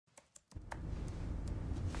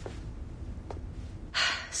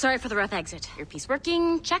Sorry for the rough exit. Earpiece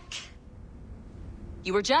working, check.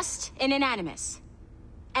 You were just an Animus.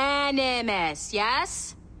 Animus,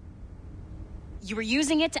 yes? You were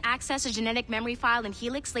using it to access a genetic memory file in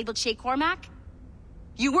Helix labeled Shay Cormac?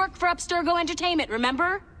 You work for Abstergo Entertainment,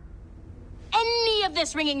 remember? Any of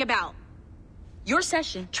this ringing a bell? Your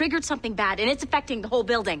session triggered something bad, and it's affecting the whole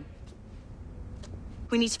building.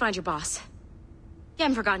 We need to find your boss. You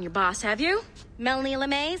haven't forgotten your boss, have you? Melanie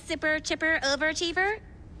LeMay, zipper, chipper, overachiever?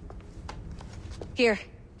 Here,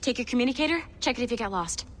 take your communicator, check it if you got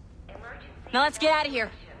lost. Now let's get out of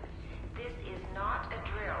here. This is not a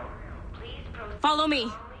drill. Please proceed. Follow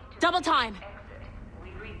me. Double time.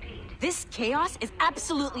 We repeat. This chaos is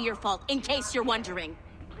absolutely your fault, in case you're wondering.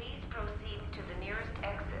 Please proceed to the nearest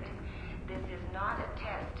exit. This is not a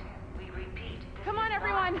test. We repeat. Come on,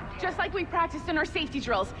 everyone. Just like we practiced in our safety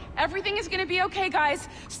drills. Everything is gonna be okay, guys.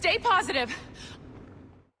 Stay positive.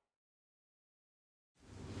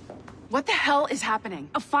 What the hell is happening?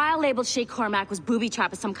 A file labeled Shay Cormac was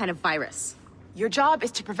booby-trapped with some kind of virus. Your job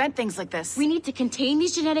is to prevent things like this. We need to contain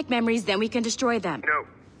these genetic memories, then we can destroy them. No.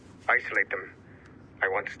 Isolate them. I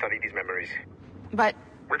want to study these memories. But...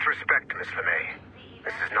 With respect, Miss LeMay,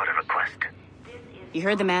 this is not a request. You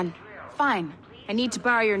heard the man. fine. I need to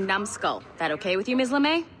borrow your numbskull. That okay with you, Ms.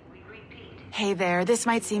 LeMay? Hey there, this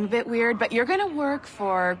might seem a bit weird, but you're gonna work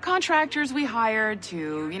for contractors we hired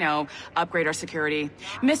to, you know, upgrade our security.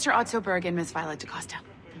 Mr. Ottoberg and Ms. Violet DaCosta.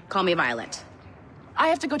 Call me Violet. I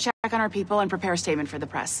have to go check on our people and prepare a statement for the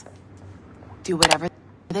press. Do whatever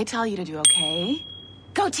they tell you to do, okay?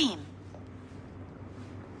 Go team!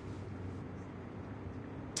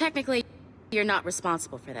 Technically, you're not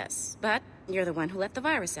responsible for this, but you're the one who let the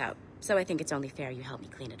virus out, so I think it's only fair you help me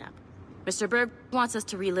clean it up. Mr. Berg wants us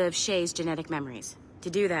to relive Shay's genetic memories. To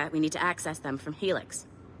do that, we need to access them from Helix.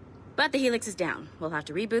 But the Helix is down. We'll have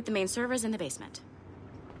to reboot the main servers in the basement.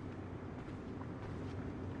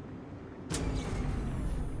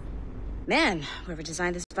 Man, whoever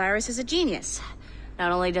designed this virus is a genius.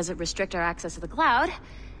 Not only does it restrict our access to the cloud,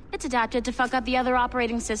 it's adapted to fuck up the other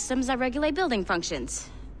operating systems that regulate building functions.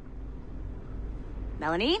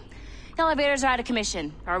 Melanie? The elevators are out of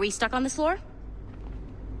commission. Are we stuck on this floor?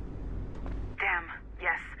 Damn,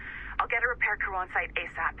 yes. I'll get a repair crew on site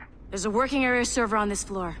ASAP. There's a working area server on this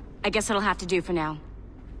floor. I guess that'll have to do for now.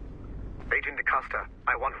 Agent DaCosta,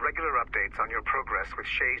 I want regular updates on your progress with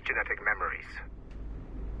Shay's genetic memories.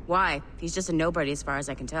 Why? He's just a nobody as far as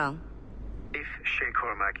I can tell. If Shay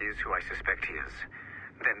Cormac is who I suspect he is,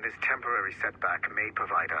 then this temporary setback may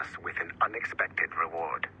provide us with an unexpected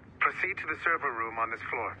reward. Proceed to the server room on this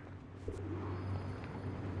floor.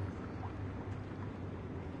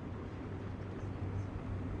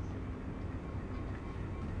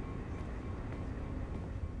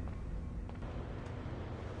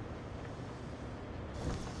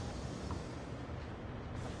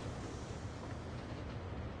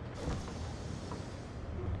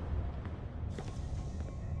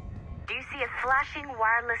 Flashing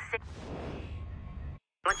wireless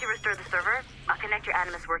Once you restore the server, I'll connect your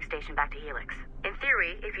Animus workstation back to Helix. In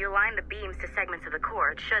theory, if you align the beams to segments of the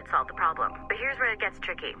core, it should solve the problem. But here's where it gets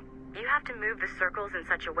tricky. You have to move the circles in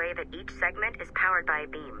such a way that each segment is powered by a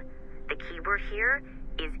beam. The keyword here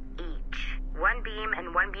is each. One beam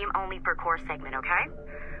and one beam only per core segment, okay?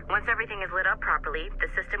 Once everything is lit up properly, the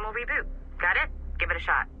system will reboot. Got it? Give it a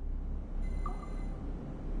shot.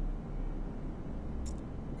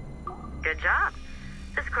 Good job.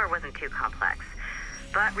 This core wasn't too complex.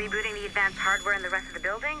 But rebooting the advanced hardware in the rest of the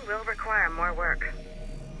building will require more work.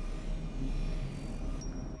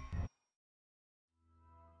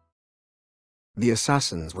 The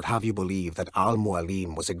assassins would have you believe that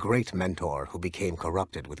Al-Mualim was a great mentor who became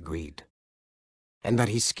corrupted with greed, and that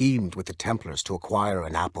he schemed with the Templars to acquire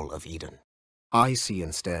an apple of Eden. I see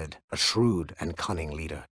instead a shrewd and cunning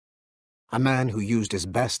leader, a man who used his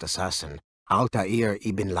best assassin, Altair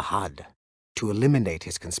ibn Lahad, to eliminate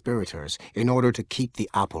his conspirators in order to keep the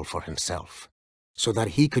apple for himself, so that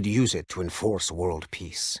he could use it to enforce world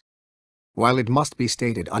peace. While it must be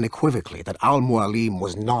stated unequivocally that Al-Mualim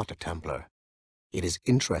was not a Templar, it is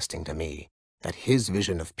interesting to me that his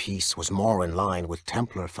vision of peace was more in line with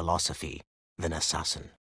Templar philosophy than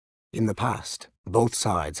assassin. In the past, both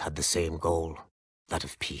sides had the same goal, that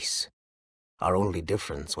of peace. Our only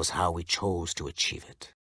difference was how we chose to achieve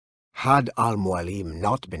it. Had Al-Mualim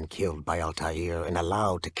not been killed by Altair and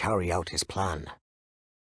allowed to carry out his plan,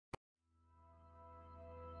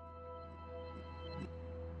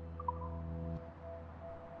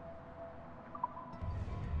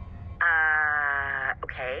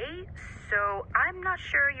 Okay, so I'm not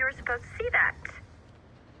sure you're supposed to see that.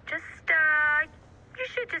 You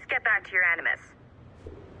should just get back to your Animus.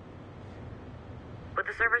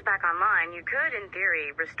 the server's back online, you could, in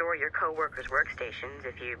theory, restore your co-workers' workstations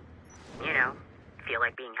if you know, feel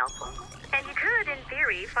like being helpful. And you could, in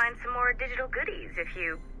theory, find some more digital goodies if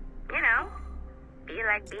you know, feel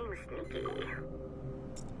like being sneaky.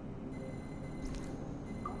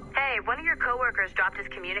 Hey, one of your co-workers dropped his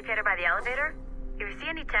communicator by the elevator. If you see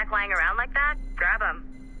any tech lying around like that, grab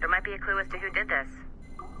him. There might be a clue as to who did this.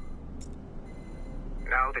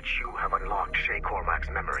 Now that you have unlocked Shay Cormac's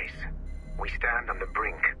memories, we stand on the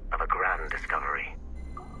brink of a grand discovery.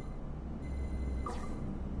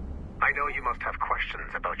 I know you must have questions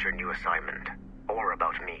about your new assignment, or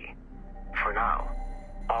about me. For now,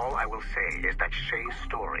 all I will say is that Shay's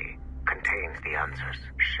story contains the answers.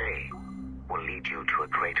 Shay will lead you to a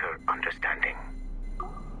greater understanding.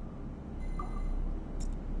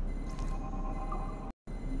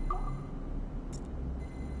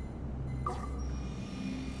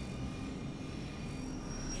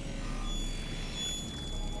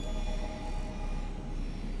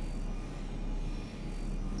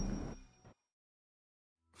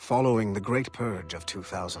 Following the Great Purge of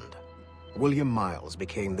 2000, William Miles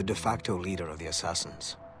became the de facto leader of the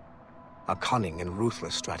Assassins. A cunning and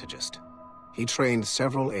ruthless strategist, he trained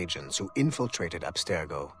several agents who infiltrated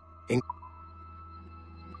Abstergo,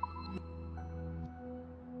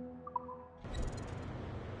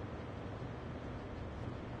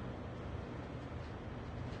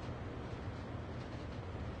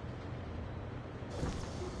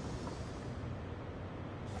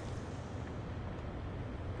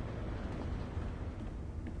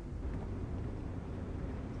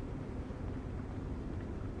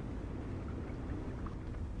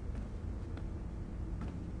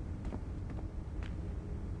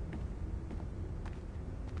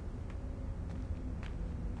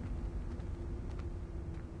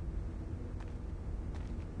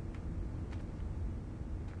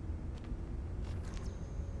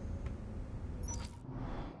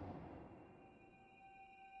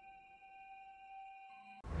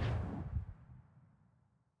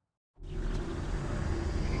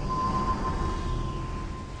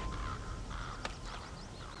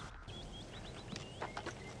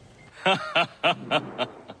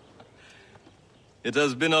 It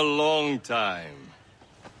has been a long time.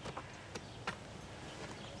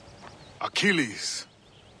 Achilles.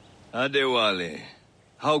 Adewale,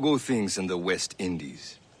 how go things in the West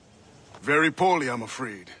Indies? Very poorly, I'm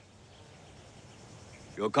afraid.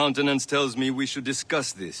 Your countenance tells me we should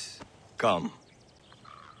discuss this. Come.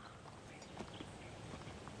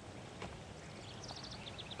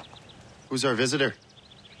 Who's our visitor?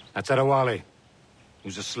 That's Adewale,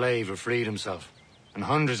 who's a slave who freed himself, and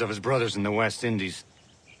hundreds of his brothers in the West Indies.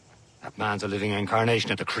 That man's a living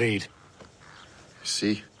incarnation of the Creed.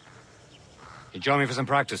 See? You join me for some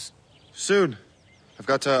practice? Soon. I've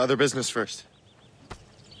got other business first.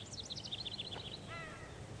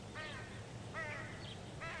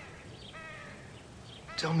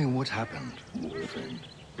 Tell me what happened, old friend.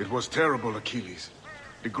 It was terrible, Achilles.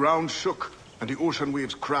 The ground shook, and the ocean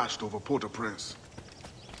waves crashed over Port-au-Prince.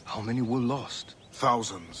 How many were lost?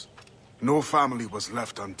 Thousands. No family was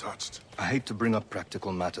left untouched. I hate to bring up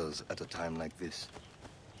practical matters at a time like this.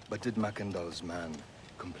 But did Mackendall's man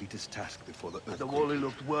complete his task before the earthquake? The Wally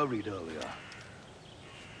looked worried earlier.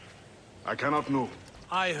 I cannot know.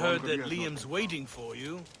 I heard that Liam's waiting for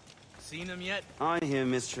you. Seen him yet? I hear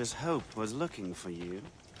Mistress Hope was looking for you.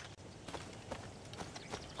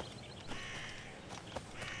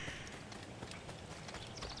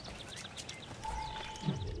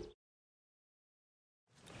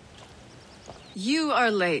 You are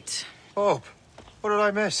late. Hope, what did I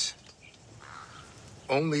miss?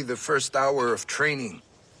 Only the first hour of training.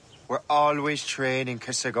 We're always training,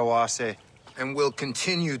 Kisagawase. And will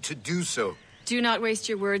continue to do so. Do not waste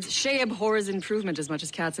your words. Shay abhors improvement as much as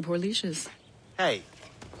cats abhor leashes. Hey.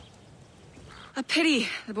 A pity.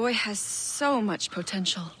 The boy has so much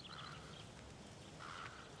potential.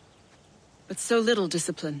 But so little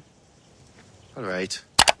discipline. All right.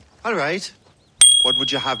 All right. What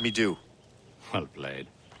would you have me do? Well played.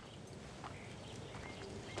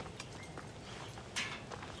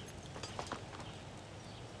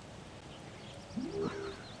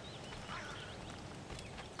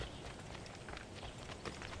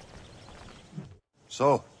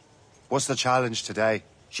 So, what's the challenge today?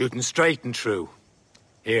 Shooting straight and true.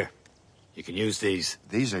 Here, you can use these.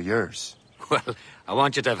 These are yours. Well, I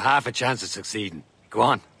want you to have half a chance of succeeding. Go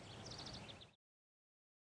on.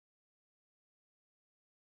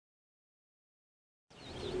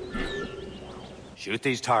 Shoot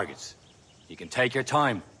these targets. You can take your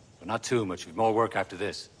time, but not too much. We've more work after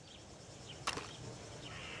this.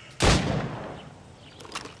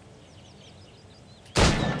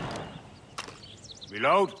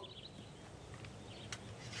 Reload.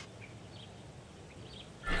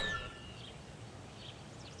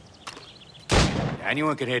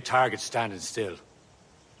 Anyone can hit targets standing still.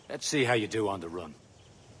 Let's see how you do on the run.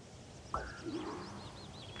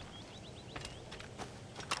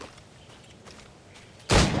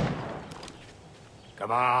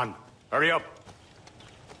 Come on, hurry up.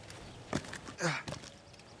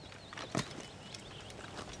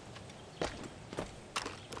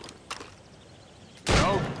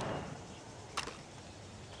 Reload.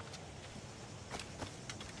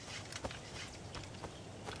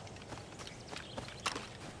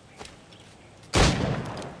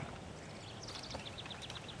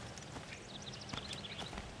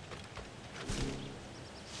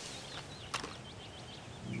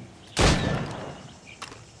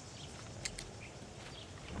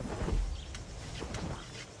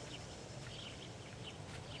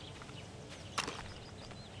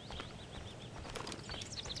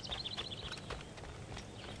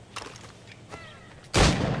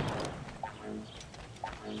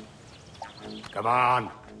 Come on,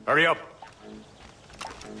 hurry up.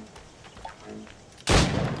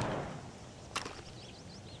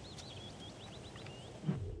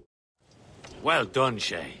 Well done,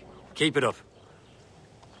 Shay. Keep it up.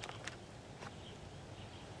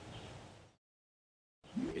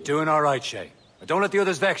 You're doing all right, Shay. But don't let the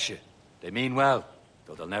others vex you. They mean well,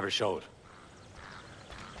 though they'll never show it.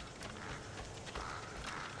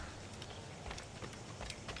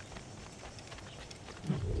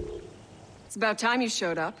 It's about time you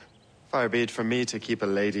showed up. Far be it from me to keep a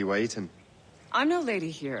lady waiting. I'm no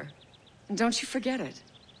lady here. And don't you forget it.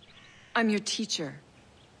 I'm your teacher.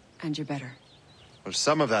 And you're better. Well,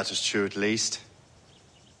 some of that is true at least.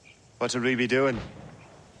 What would we be doing?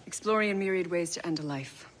 Exploring a myriad ways to end a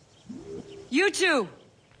life. You two!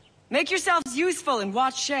 Make yourselves useful and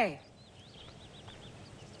watch Shay.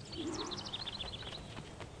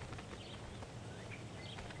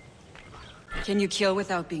 Can you kill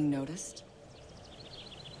without being noticed?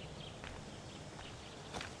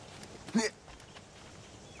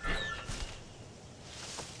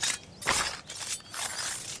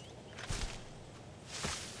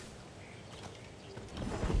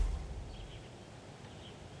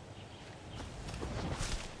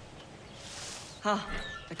 Huh,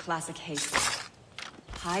 the classic haste.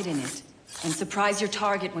 Hide in it, and surprise your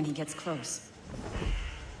target when he gets close.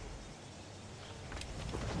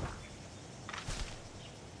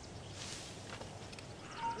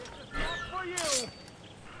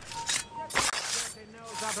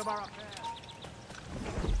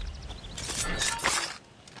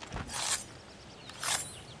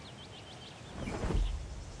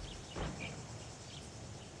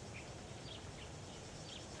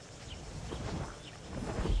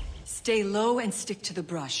 Stay low and stick to the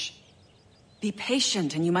brush. Be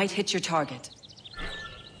patient and you might hit your target.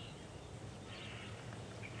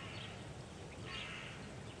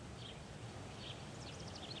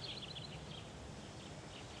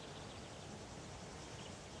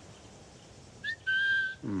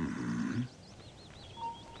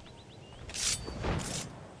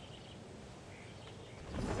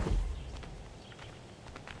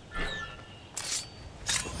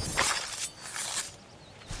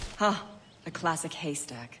 Huh, the classic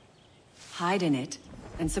haystack. Hide in it,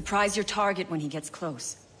 and surprise your target when he gets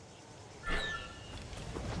close.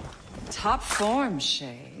 Top form,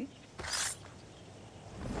 Shay.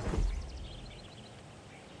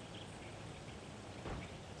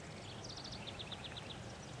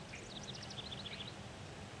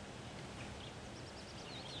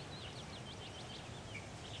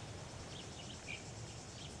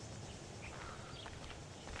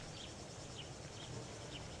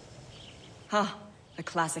 Huh, the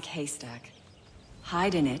classic haystack.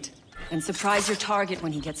 Hide in it, and surprise your target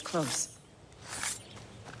when he gets close.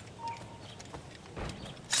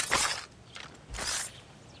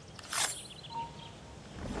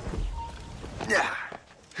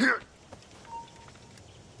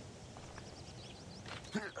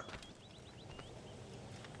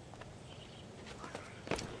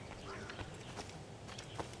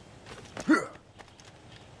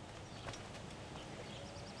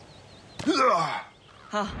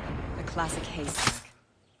 Huh, the classic haystack.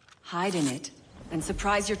 Hide in it, and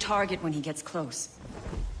surprise your target when he gets close.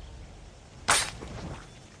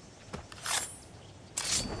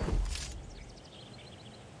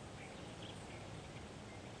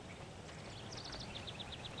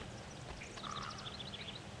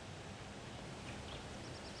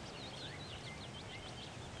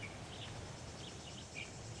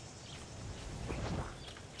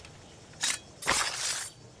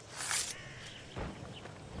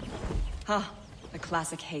 Huh, a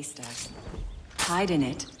classic haystack. Hide in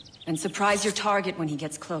it, and surprise your target when he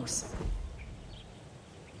gets close.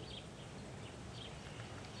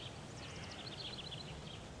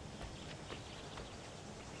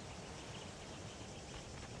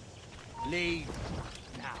 Leave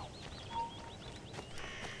now.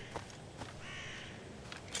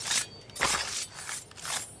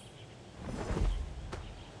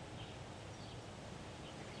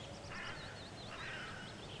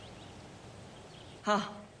 Huh,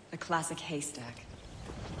 a classic haystack.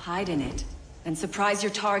 Hide in it, and surprise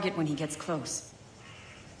your target when he gets close.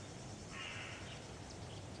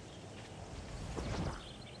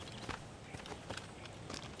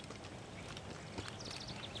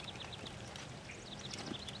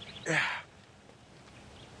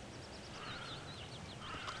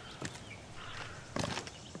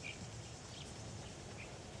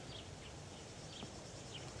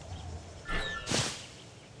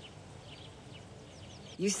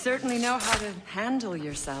 You certainly know how to handle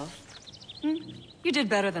yourself. You did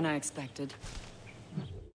better than I expected.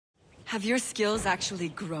 Have your skills actually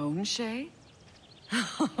grown, Shay?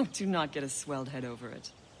 Do not get a swelled head over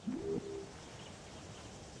it.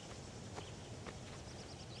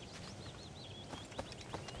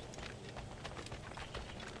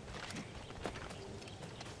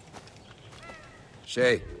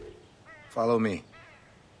 Shay, follow me.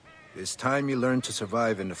 It's time you learn to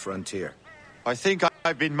survive in the frontier. I think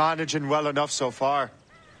I've been managing well enough so far.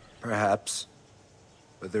 Perhaps.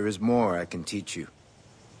 But there is more I can teach you.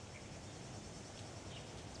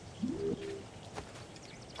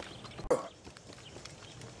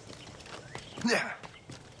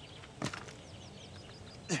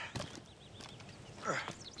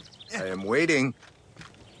 I am waiting.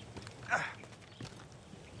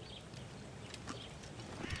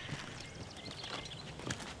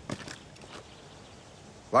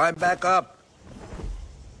 Climb back up.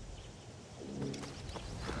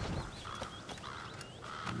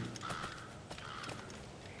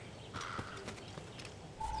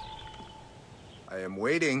 I am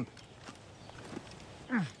waiting.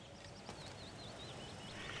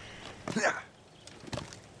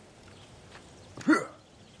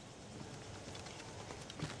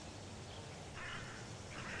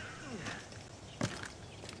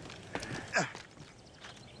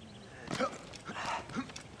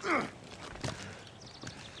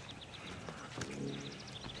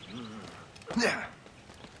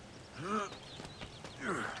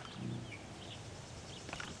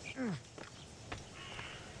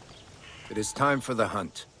 It is time for the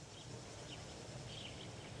hunt.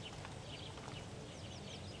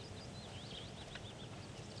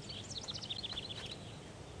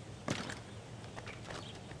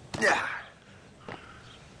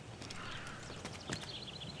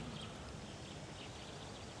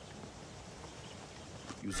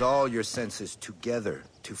 Use all your senses together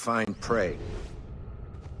to find prey.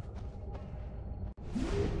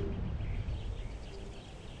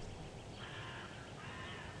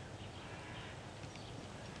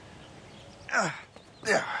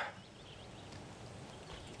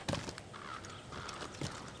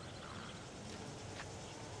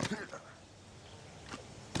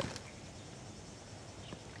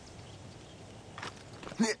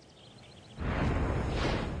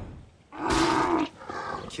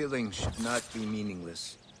 Killing should not be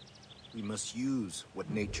meaningless. We must use what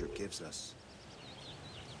nature gives us.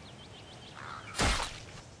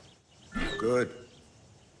 Good.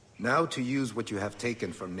 Now to use what you have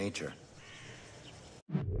taken from nature.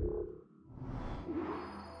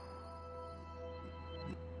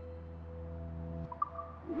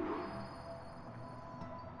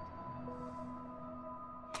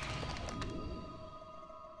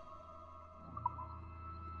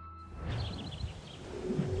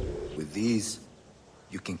 With these,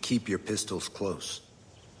 you can keep your pistols close.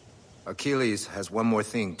 Achilles has one more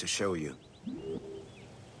thing to show you.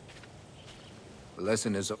 The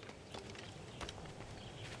lesson is...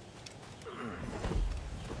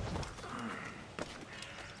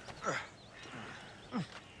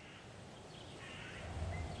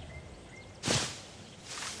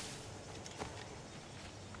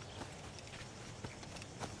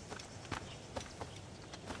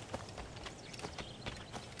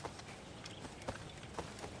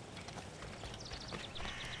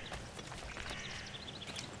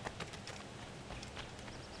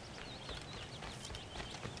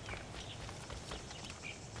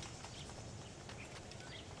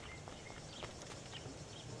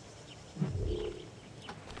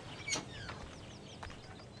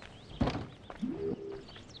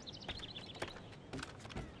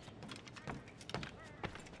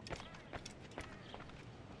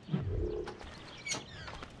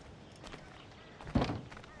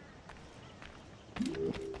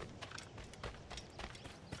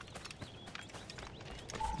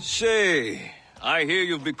 Shay, I hear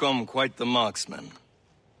you've become quite the marksman.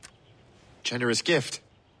 Generous gift.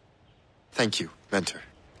 Thank you, Mentor.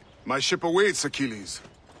 My ship awaits, Achilles.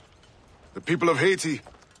 The people of Haiti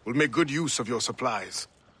will make good use of your supplies.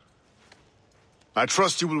 I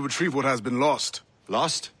trust you will retrieve what has been lost.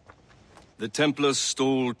 Lost? The Templars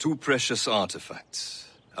stole 2 precious artifacts.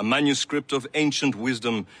 A manuscript of ancient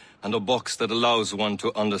wisdom and a box that allows one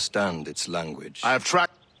to understand its language. I have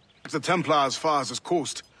tracked the Templar as far as this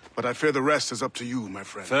coast, but I fear the rest is up to you, my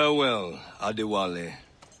friend. Farewell, Adewale.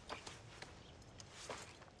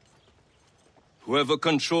 Whoever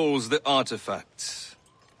controls the artifacts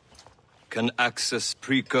can access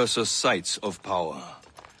precursor sites of power.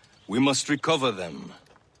 We must recover them,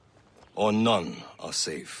 or none are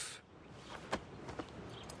safe.